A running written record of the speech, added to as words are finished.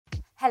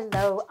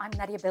Hello, I'm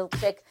Nadia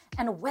Bilchik,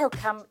 and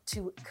welcome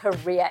to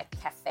Career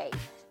Cafe.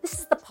 This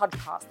is the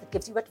podcast that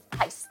gives you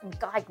advice and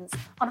guidance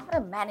on how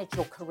to manage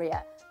your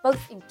career, both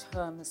in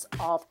terms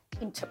of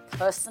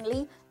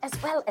interpersonally as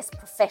well as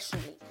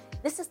professionally.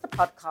 This is the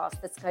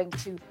podcast that's going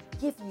to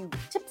give you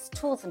tips,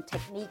 tools, and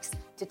techniques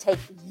to take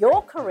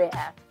your career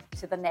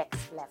to the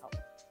next level.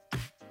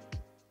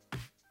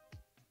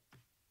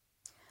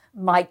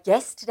 My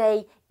guest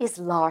today is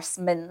Lars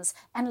Mins,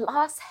 and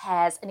Lars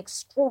has an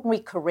extraordinary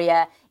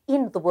career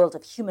in the world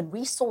of human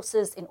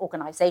resources in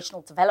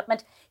organizational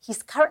development.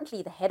 He's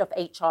currently the head of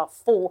HR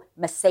for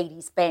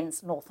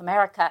Mercedes-Benz North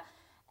America,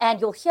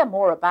 and you'll hear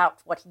more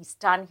about what he's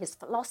done, his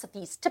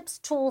philosophies, tips,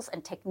 tools,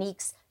 and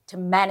techniques to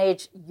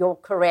manage your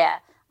career.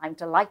 I'm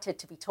delighted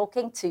to be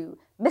talking to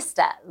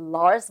Mr.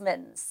 Lars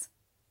Mins.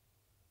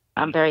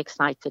 I'm very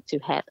excited to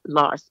have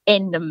Lars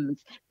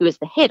Mins, who is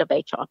the head of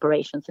HR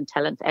operations and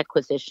talent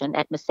acquisition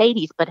at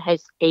Mercedes, but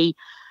has a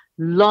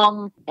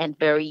long and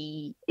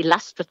very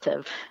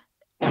illustrative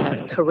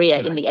career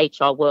in the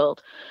HR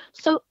world.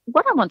 So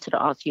what I wanted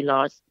to ask you,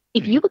 Lars,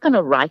 if you were going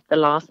to write the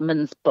Lars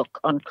Mins book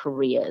on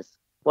careers,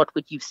 what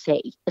would you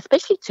say,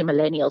 especially to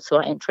millennials who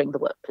are entering the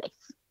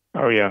workplace?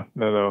 Oh, yeah.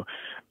 No.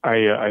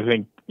 I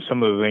think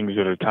some of the things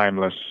that are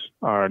timeless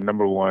are,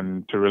 number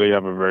one, to really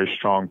have a very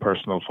strong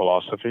personal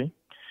philosophy.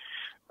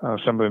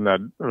 Something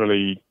that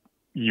really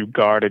you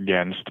guard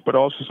against, but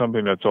also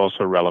something that's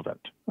also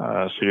relevant.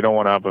 So you don't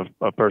want to have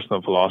a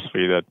personal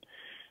philosophy that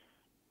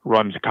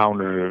runs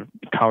counter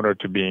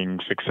to being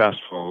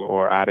successful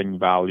or adding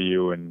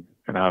value and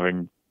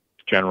having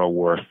general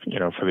worth,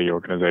 for the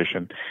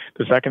organization.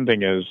 The second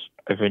thing is,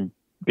 I think,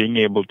 being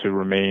able to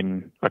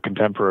remain a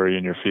contemporary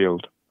in your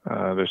field.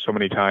 There's so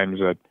many times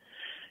that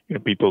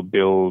people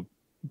build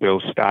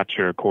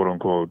stature, quote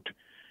unquote,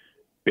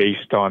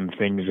 based on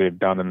things they've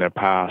done in their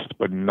past,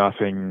 but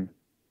nothing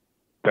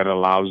that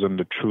allows them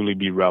to truly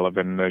be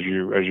relevant, as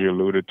you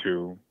alluded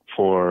to,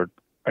 for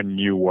a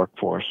new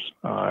workforce.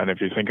 And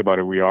if you think about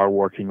it, we are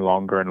working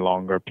longer and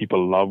longer.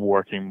 People love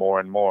working more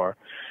and more.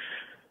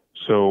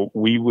 So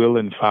we will,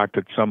 in fact,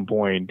 at some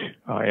point,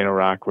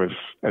 interact with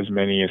as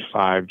many as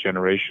 5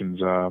 generations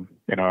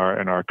in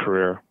our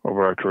career,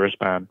 over our career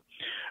span.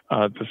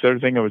 The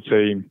third thing I would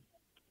say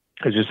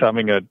is just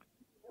having a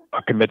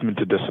commitment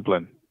to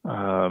discipline.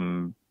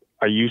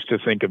 I used to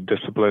think of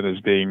discipline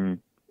as being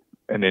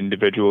an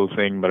individual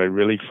thing, but I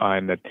really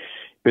find that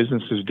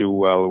businesses do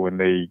well when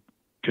they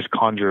just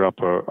conjure up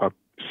a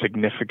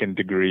significant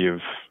degree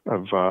of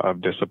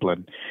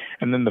discipline.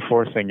 And then the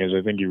fourth thing is,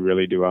 I think you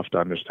really do have to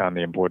understand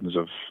the importance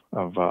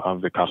of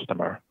the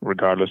customer,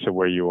 regardless of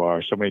where you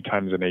are. So many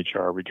times in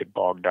HR, we get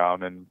bogged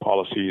down in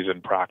policies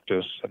and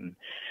practice and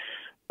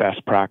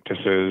best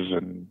practices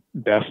and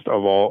best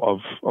of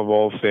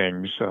all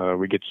things.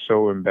 We get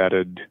so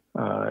embedded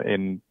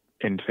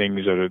in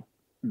things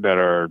that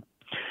are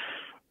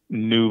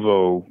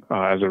nouveau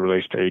as it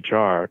relates to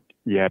HR,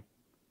 yet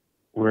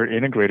we're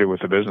integrated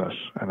with the business.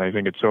 And I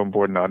think it's so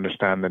important to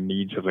understand the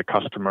needs of the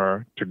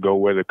customer, to go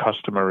where the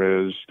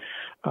customer is.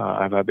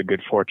 I've had the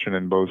good fortune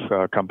in both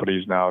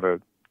companies now to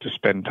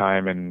spend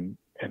time and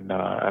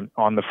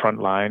on the front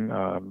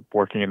line,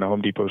 working in the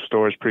Home Depot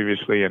stores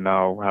previously, and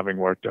now having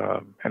worked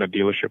in a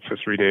dealership for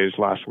 3 days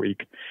last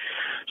week.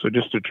 So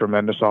just a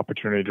tremendous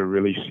opportunity to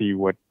really see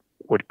what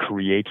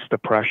creates the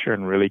pressure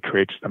and really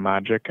creates the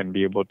magic, and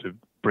be able to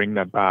bring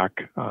that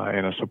back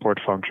in a support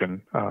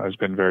function has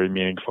been very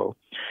meaningful.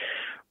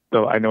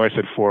 Though I know I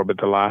said 4, but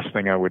the last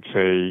thing I would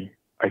say,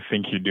 I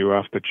think you do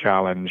have to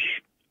challenge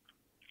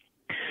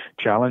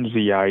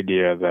the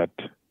idea that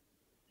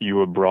you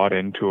were brought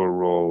into a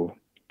role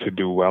to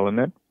do well in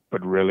it,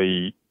 but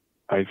really,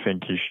 I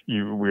think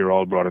we're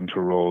all brought into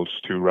roles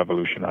to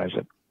revolutionize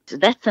it.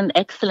 That's an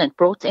excellent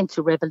brought in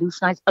to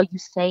revolutionize. Are you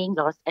saying,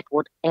 Lars, at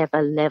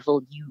whatever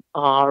level you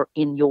are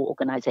in your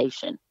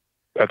organization?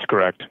 That's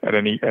correct. At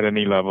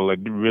any level, I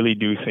really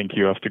do think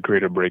you have to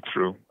create a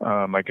breakthrough.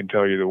 I can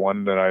tell you the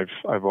one that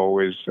I've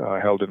always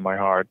held in my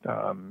heart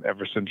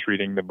ever since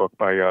reading the book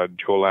by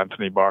Joel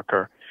Anthony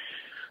Barker.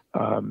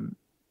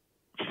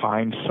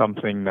 Find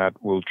something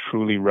that will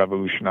truly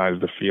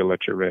revolutionize the field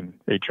that you're in.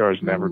 HR has never